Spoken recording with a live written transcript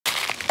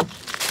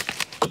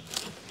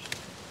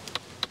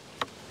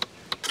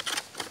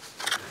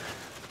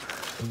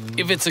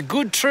If it's a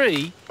good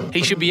tree,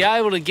 he should be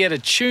able to get a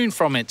tune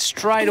from it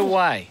straight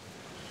away.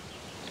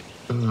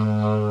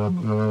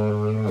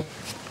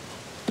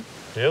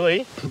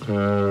 Really?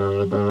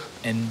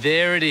 And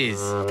there it is,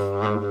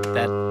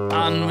 that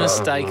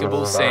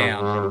unmistakable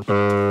sound.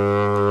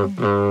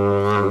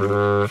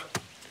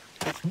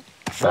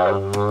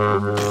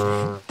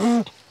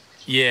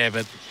 Yeah,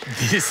 but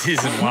this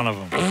isn't one of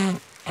them.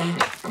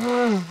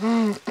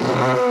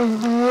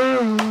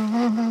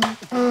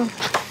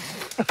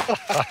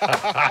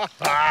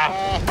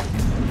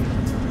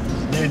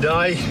 New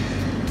day,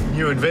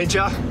 new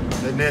adventure.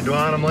 Heading out to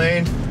Arnhem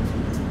Land.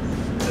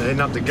 Heading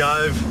up the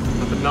Gove,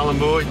 up at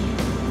Nullarbor.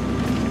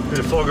 Bit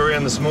of fog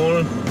around this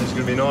morning. It's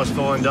going to be a nice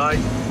fine day.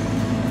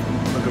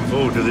 Looking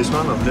forward to this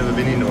one. I've never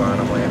been into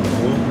Arnhem Land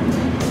before.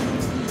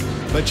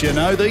 But you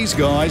know these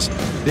guys,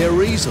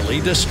 they're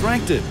easily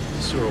distracted.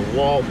 Saw a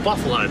wild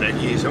buffalo back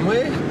here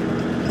somewhere.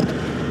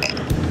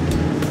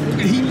 Look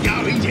at him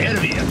go, he's out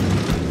of here.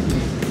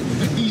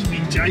 He's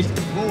been chased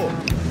before.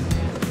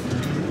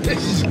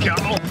 This is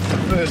cool.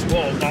 First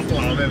wild buffalo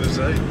I've ever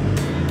seen.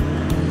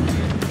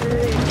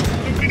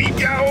 Look at him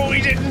go, oh,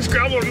 he's hitting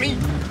scrub on me.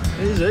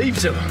 There's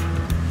heaps of them.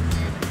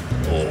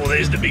 Oh,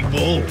 there's the big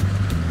bull.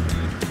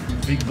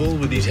 Big bull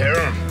with his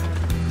harem.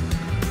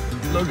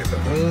 Look at the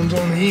horns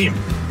on him.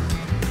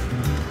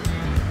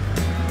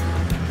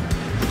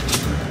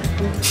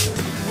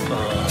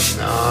 Oh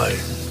no.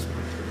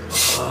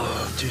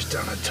 Oh, I've just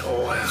done a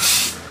tyre.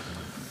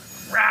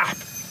 Rap.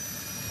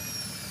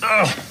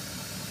 Oh.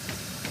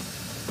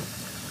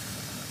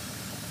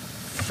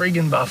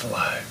 Friggin'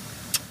 buffalo.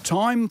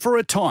 Time for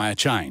a tyre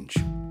change.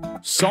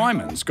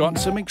 Simon's got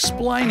some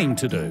explaining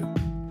to do.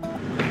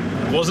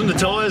 It wasn't the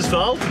tyre's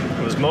fault,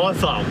 it was my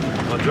fault.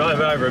 I drove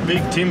over a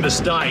big timber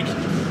stake.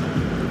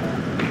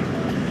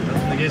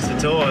 Nothing against the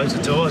tyres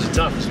are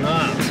tough as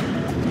nails.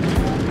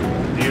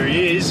 Here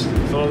he is,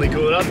 finally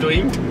caught up to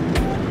him.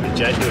 I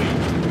chat to him.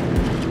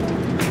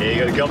 Yeah, you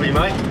got a copy,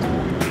 mate?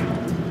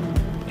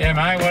 Yeah,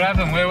 mate, what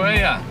happened? Where were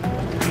you?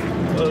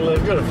 Well,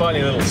 I've got a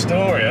funny little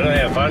story. I don't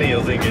know how funny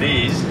you'll think it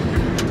is.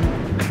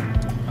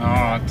 All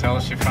right, tell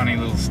us your funny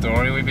little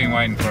story. We've been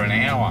waiting for an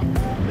hour.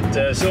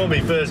 But saw me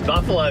first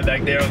buffalo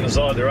back there on the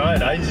side of the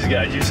road ages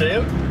ago. Did you see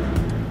him?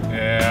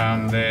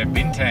 Yeah, they're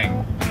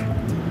bintang.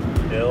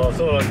 Yeah, well, I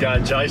thought I'd go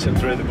and chase him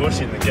through the bush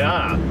in the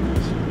car.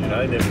 You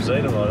know, never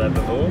seen him like that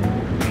before.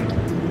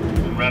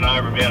 And ran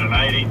over about an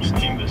 8-inch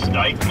timber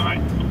stake,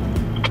 mate.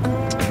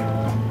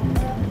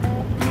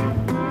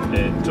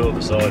 And tore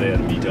the side out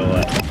of me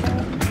tyre.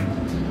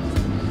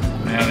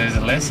 Now there's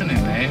a lesson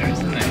in there,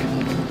 isn't there?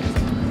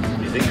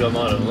 You think I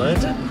might have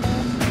learnt it?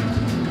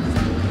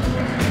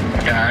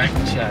 Go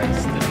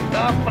chase the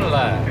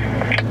buffalo.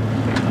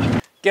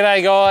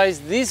 G'day guys,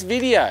 this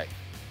video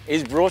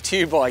is brought to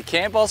you by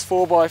Campos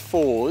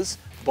 4x4's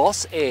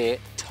Boss Air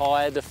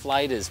tyre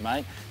deflators,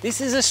 mate.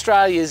 This is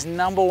Australia's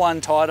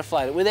 #1 tyre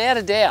deflator, without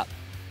a doubt.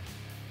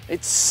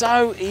 It's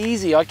so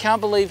easy. I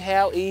can't believe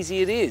how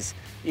easy it is.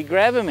 You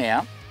grab them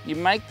out, you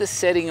make the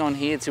setting on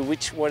here to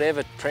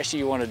whatever pressure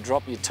you want to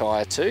drop your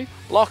tyre to,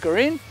 lock her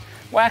in,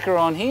 whack her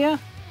on here,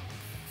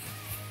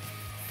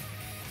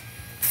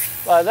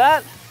 like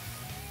that,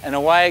 and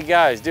away it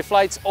goes.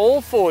 Deflates all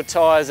 4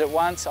 tyres at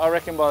once. I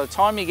reckon by the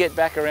time you get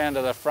back around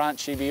to the front,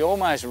 she'll be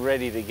almost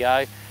ready to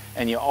go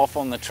and you're off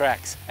on the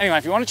tracks. Anyway,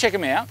 if you want to check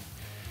them out,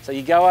 so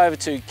you go over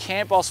to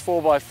Campos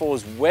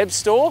 4x4's web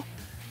store.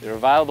 They're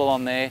available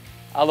on there.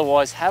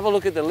 Otherwise, have a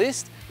look at the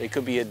list. There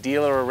could be a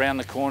dealer around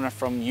the corner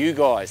from you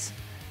guys.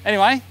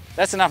 Anyway,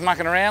 that's enough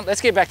mucking around. Let's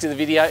get back to the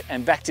video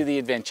and back to the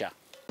adventure.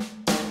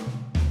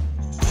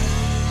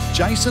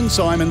 Jase and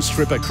Simon's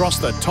trip across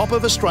the top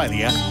of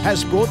Australia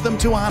has brought them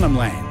to Arnhem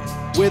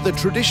Land, where the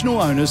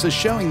traditional owners are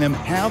showing them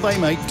how they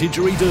make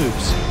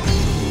didgeridoos.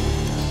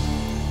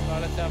 Right,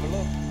 let's have a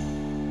look.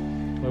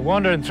 We're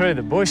wandering through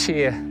the bush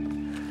here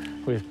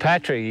with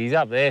Patrick. He's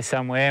up there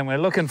somewhere, and we're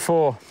looking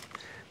for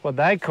what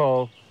they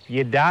call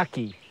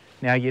yidaki.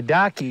 Now,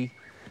 yidaki,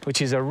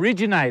 which is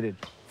originated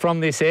from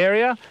this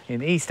area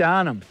in East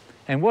Arnhem.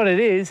 And what it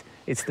is,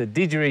 it's the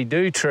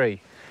didgeridoo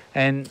tree.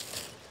 And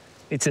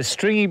it's a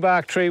stringy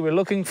bark tree we're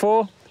looking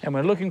for, and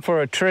we're looking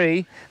for a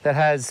tree that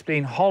has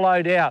been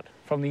hollowed out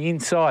from the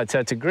inside. So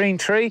it's a green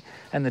tree,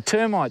 and the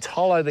termites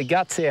hollow the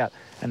guts out,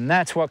 and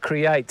that's what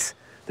creates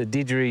the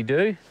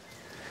didgeridoo,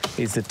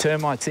 is the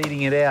termites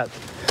eating it out.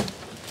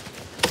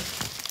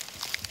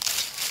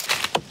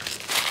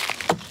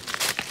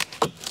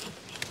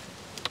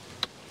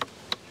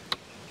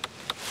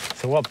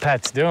 So what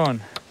Pat's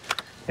doing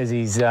is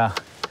he's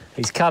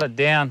cut it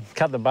down,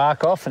 cut the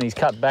bark off, and he's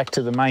cut back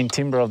to the main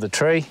timber of the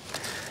tree,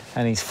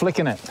 and he's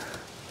flicking it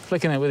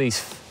with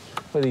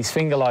his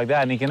finger like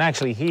that, and he can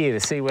actually hear to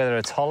see whether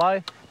it's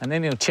hollow, and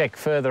then he'll check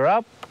further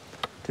up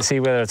to see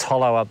whether it's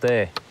hollow up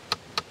there.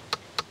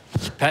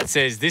 Pat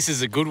says this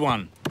is a good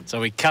one, so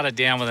we cut it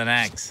down with an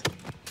axe.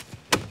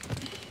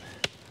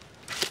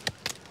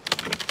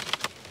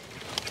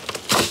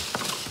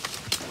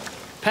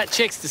 Pat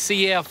checks to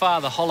see how far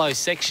the hollow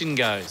section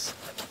goes.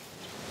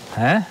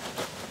 Huh?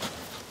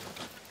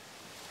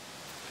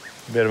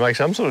 Better make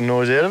some sort of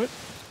noise out of it.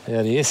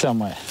 Out here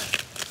somewhere.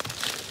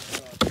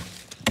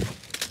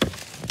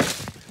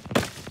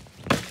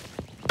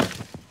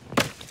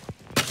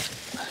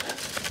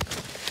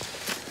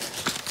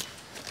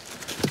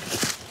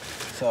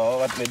 So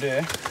what we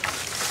do,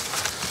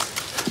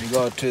 we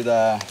go to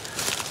the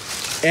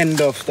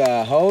end of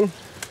the hole.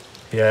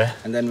 Yeah.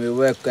 And then we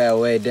work our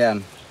way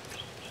down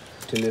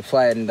till we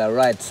find the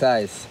right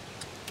size.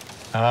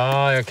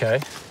 Oh, okay.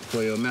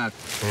 For your mouth.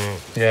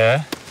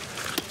 Yeah.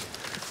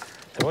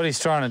 So what he's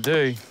trying to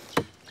do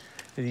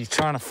is he's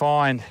trying to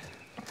find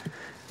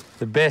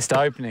the best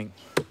opening,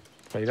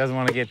 but he doesn't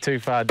want to get too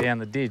far down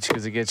the ditch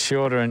because it gets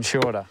shorter and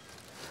shorter.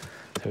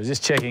 So we're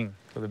just checking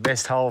for the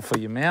best hole for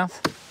your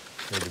mouth.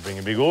 Need to bring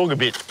a big auger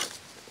bit.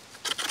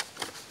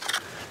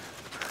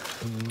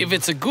 If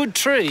it's a good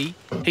tree,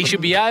 he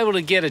should be able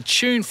to get a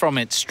tune from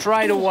it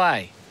straight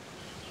away.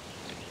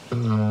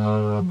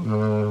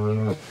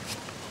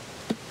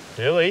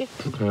 Really?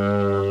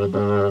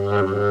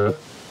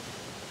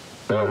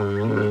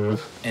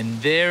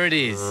 And there it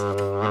is,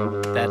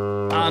 that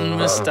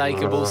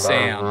unmistakable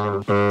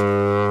sound.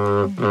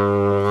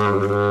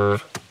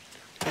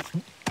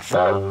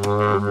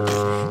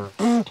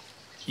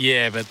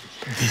 Yeah, but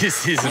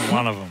this isn't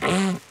one of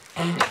them.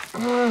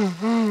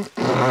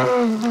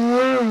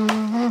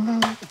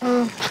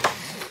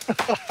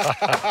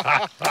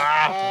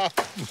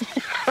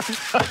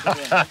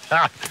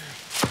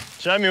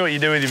 Show me what you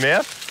do with your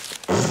mouth.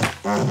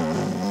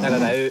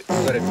 I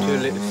got it too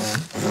little.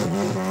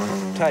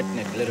 Tighten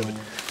it a little bit.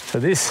 So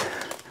this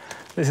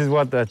is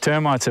what the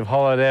termites have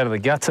hollowed out of the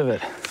guts of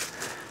it.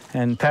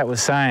 And Pat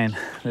was saying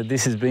that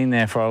this has been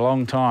there for a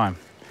long time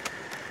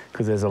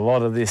because there's a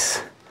lot of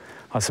this,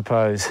 I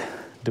suppose,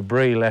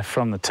 debris left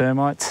from the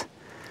termites.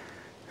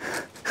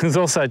 He was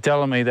also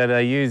telling me that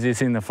they use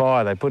this in the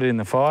fire. They put it in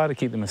the fire to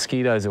keep the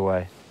mosquitoes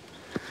away.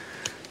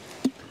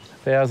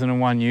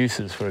 1,001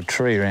 uses for a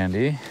tree around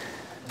here.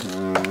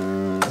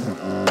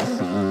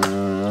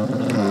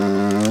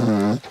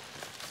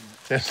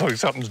 Sounds like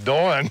something's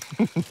dying.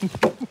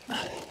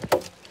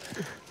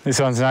 This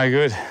one's no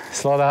good.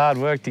 It's a lot of hard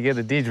work to get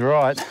the didge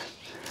right.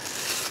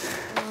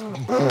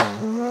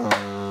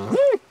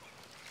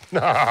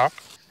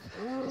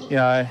 You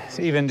know,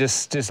 even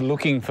just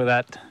looking for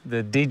that,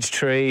 the didge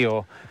tree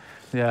or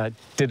the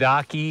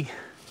didaki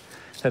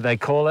that they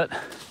call it,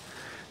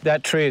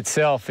 that tree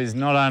itself is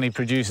not only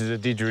produces a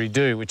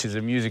didgeridoo, which is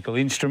a musical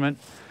instrument,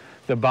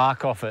 the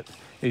bark off it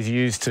is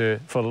used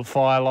for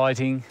fire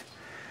lighting.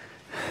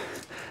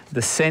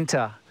 The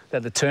centre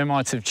that the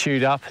termites have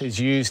chewed up is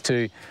used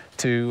to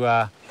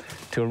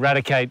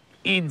eradicate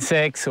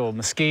insects or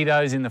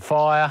mosquitoes in the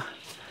fire.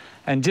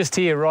 And just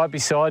here, right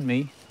beside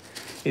me,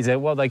 is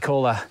what they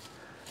call a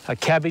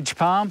cabbage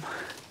palm,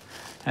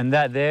 and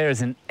that there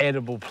is an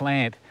edible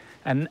plant.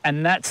 And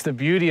that's the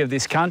beauty of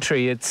this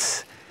country.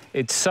 It's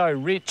so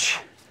rich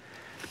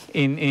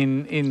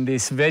in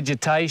this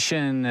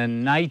vegetation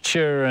and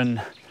nature,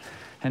 and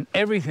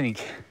everything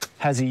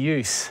has a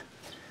use.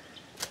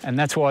 And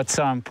that's why it's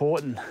so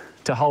important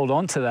to hold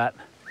on to that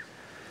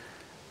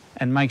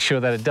and make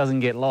sure that it doesn't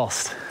get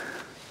lost.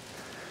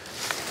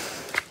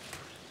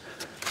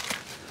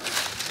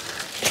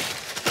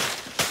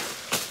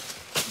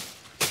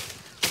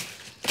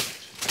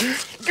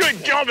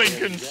 Good job in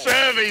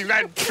conserving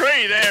that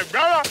tree there,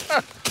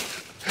 brother.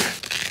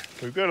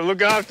 We've got to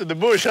look after the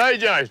bush, hey,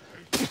 Jase?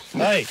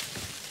 Hey,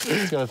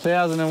 it's got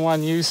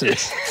 1,001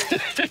 uses.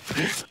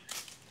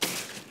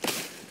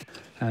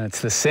 And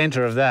it's the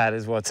centre of that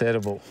is what's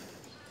edible.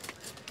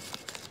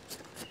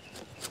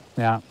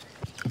 Now,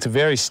 it's a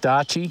very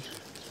starchy,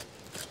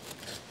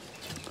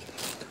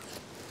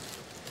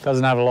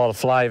 doesn't have a lot of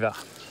flavour.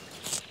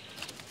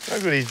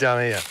 Look what he's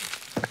done here.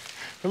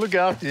 Look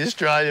after the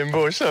Australian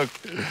bush. Look,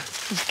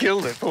 he's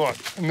killed it. What?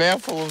 A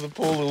mouthful of the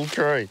poor little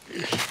tree.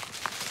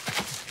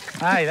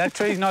 Hey, that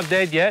tree's not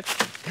dead yet.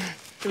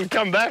 It'll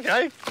come back,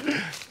 eh?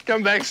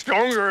 Come back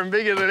stronger and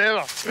bigger than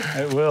ever.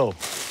 It will.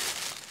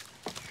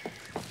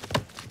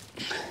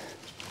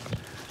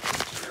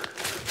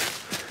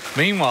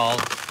 Meanwhile,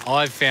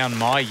 I've found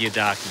my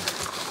yidaki.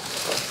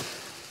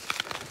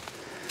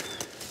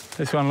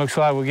 This one looks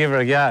like we'll give her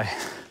a go.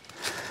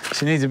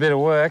 She needs a bit of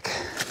work,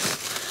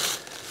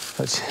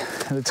 but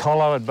it's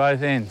hollow at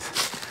both ends.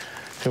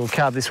 So we'll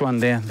cut this one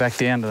down, back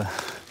down to the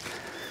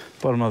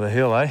bottom of the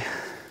hill, eh?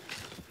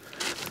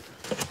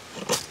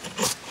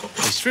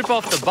 We strip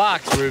off the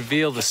bark to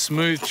reveal the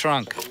smooth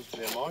trunk.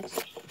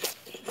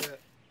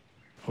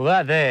 Well,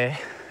 that there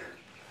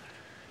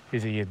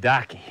is a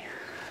yidaki,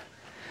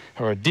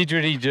 or a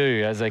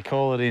didgeridoo, as they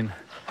call it in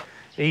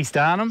East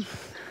Arnhem.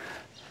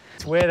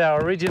 It's where they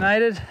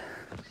originated.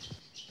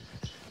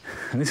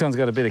 And this one's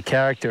got a bit of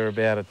character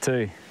about it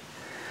too.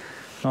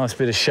 Nice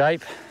bit of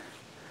shape.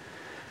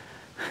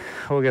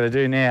 All we're going to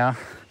do now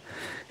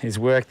is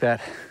work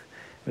that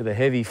with a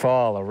heavy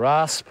file, a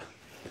rasp,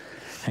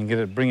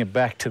 and bring it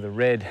back to the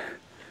red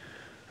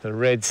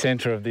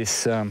centre of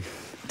this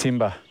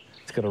timber.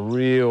 It's got a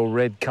real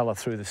red colour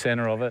through the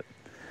centre of it.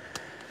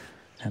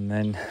 And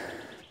then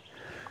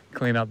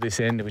clean up this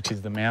end, which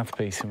is the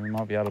mouthpiece, and we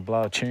might be able to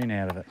blow a tune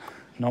out of it.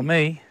 Not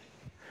me.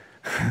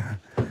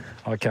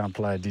 I can't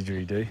play a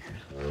didgeridoo.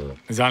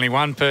 There's only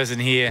one person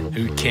here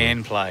who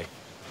can play,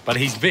 but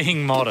he's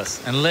being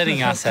modest and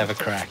letting us have a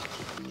crack.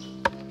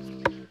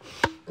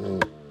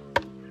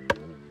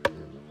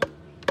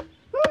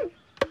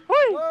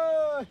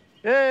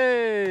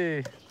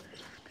 Yay!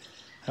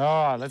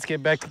 All right, let's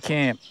get back to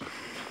camp.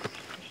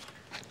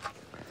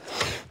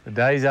 The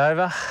day's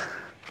over.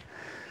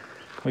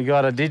 We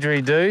got a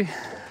didgeridoo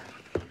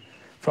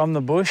from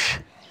the bush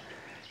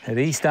at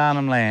East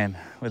Arnhem Land,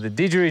 where the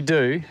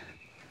didgeridoo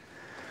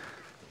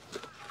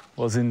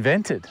was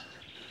invented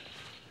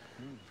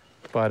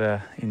by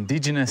the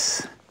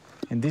indigenous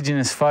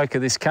folk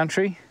of this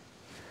country.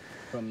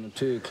 From the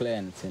two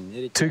clans.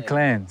 Two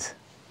clans.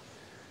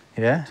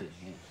 Yeah?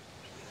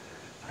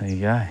 There you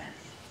go.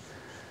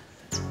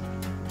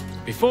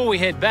 Before we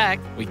head back,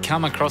 we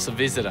come across a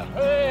visitor.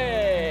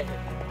 Hey!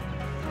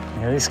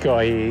 Now this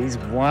guy here, he's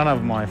one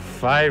of my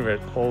favourite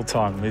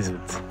all-time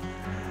lizards,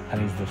 and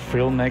he's the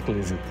frill-neck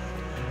lizard.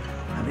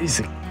 And this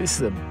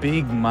is a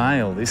big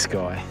male, this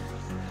guy.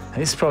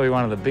 This is probably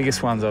one of the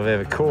biggest ones I've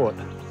ever caught.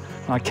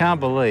 And I can't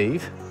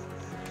believe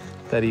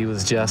that he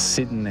was just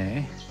sitting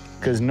there,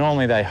 because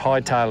normally they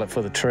hightail it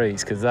for the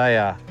trees, because they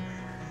are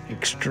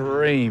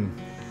extreme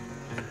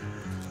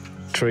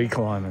tree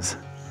climbers.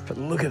 But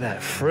look at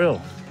that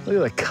frill. Look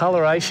at the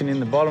coloration in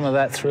the bottom of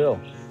that frill.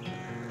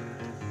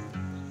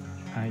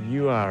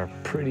 You are a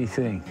pretty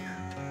thing.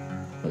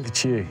 Look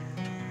at you.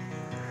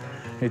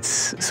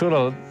 It's sort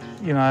of,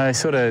 you know,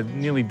 sort of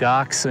nearly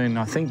dark soon.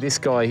 I think this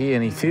guy here,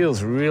 and he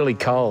feels really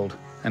cold,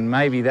 and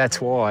maybe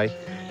that's why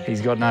he's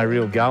got no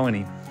real go in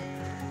him,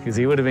 because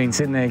he would have been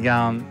sitting there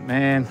going,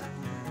 man,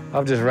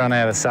 I've just run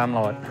out of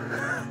sunlight.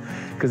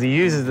 Because he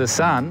uses the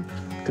sun,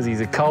 because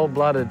he's a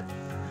cold-blooded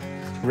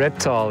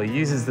reptile. He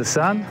uses the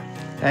sun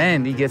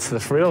and he gets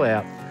the frill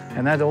out,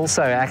 and that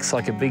also acts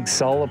like a big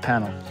solar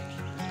panel.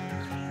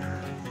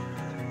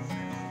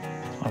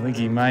 I think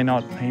he may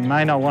not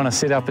want to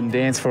sit up and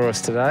dance for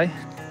us today,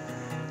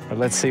 but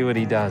let's see what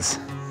he does.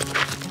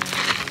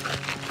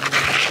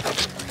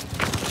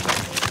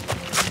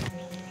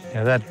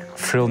 Now that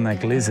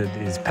frill-neck lizard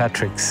is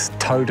Patrick's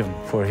totem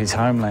for his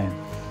homeland,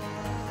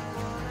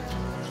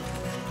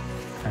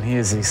 and he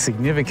is a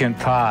significant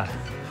part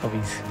of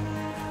his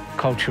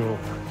cultural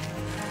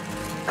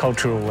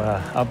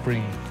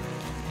upbringing.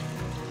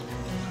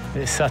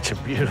 They're such a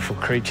beautiful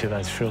creature,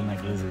 those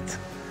frill-neck lizards.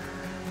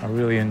 I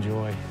really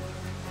enjoy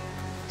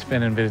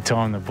spending a bit of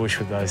time in the bush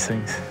with those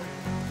things.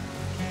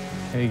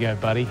 There you go,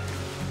 buddy.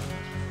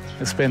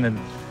 He'll spend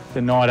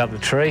the night up the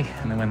tree,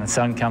 and then when the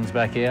sun comes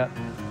back out,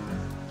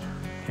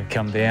 he'll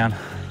come down,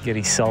 get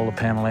his solar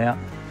panel out,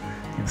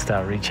 and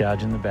start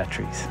recharging the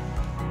batteries.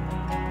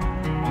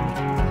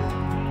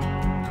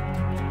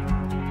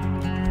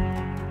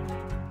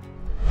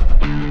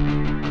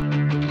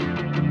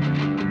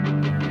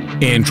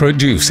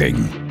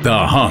 Introducing the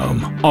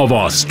home of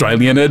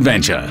Australian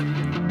adventure,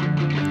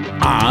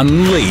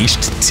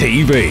 Unleashed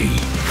TV.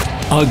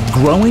 A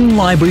growing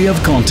library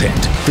of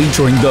content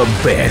featuring the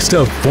best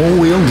of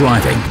four-wheel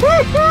driving,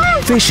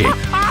 fishing,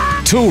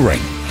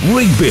 touring,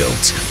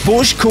 rebuilds,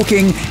 bush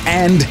cooking,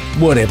 and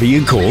whatever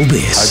you call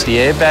this. Hope the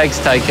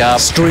airbags take up.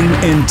 Stream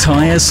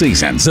entire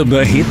seasons of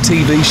the hit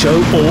TV show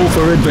All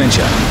for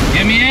Adventure.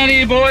 Get me out of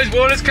here, boys.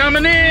 Water's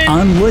coming in.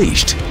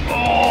 Unleashed.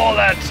 Oh,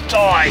 that's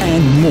tight.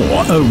 And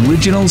more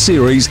original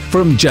series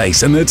from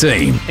Jase and the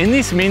team. In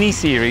this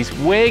mini-series,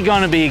 we're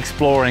going to be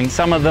exploring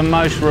some of the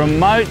most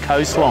remote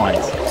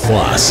coastlines.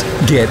 Plus,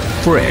 get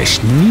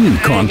fresh new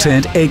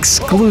content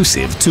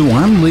exclusive to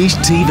Unleashed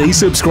TV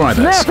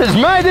subscribers. Snappers,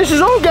 mate, this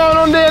is all going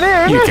on down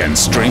here, isn't You it? can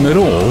stream it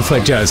all for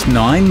just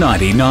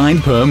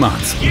 $9.99 per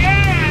month.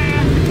 Yeah!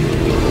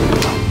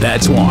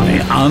 That's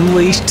why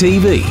Unleashed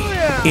TV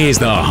is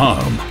the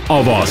home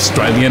of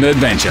Australian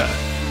adventure.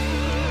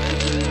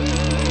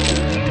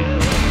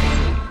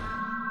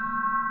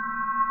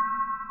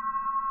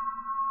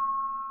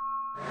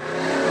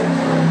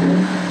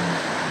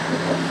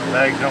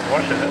 Bag's not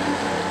washing it.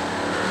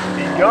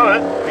 He got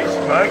it. He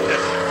smoked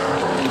it.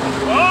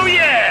 Oh,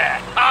 yeah!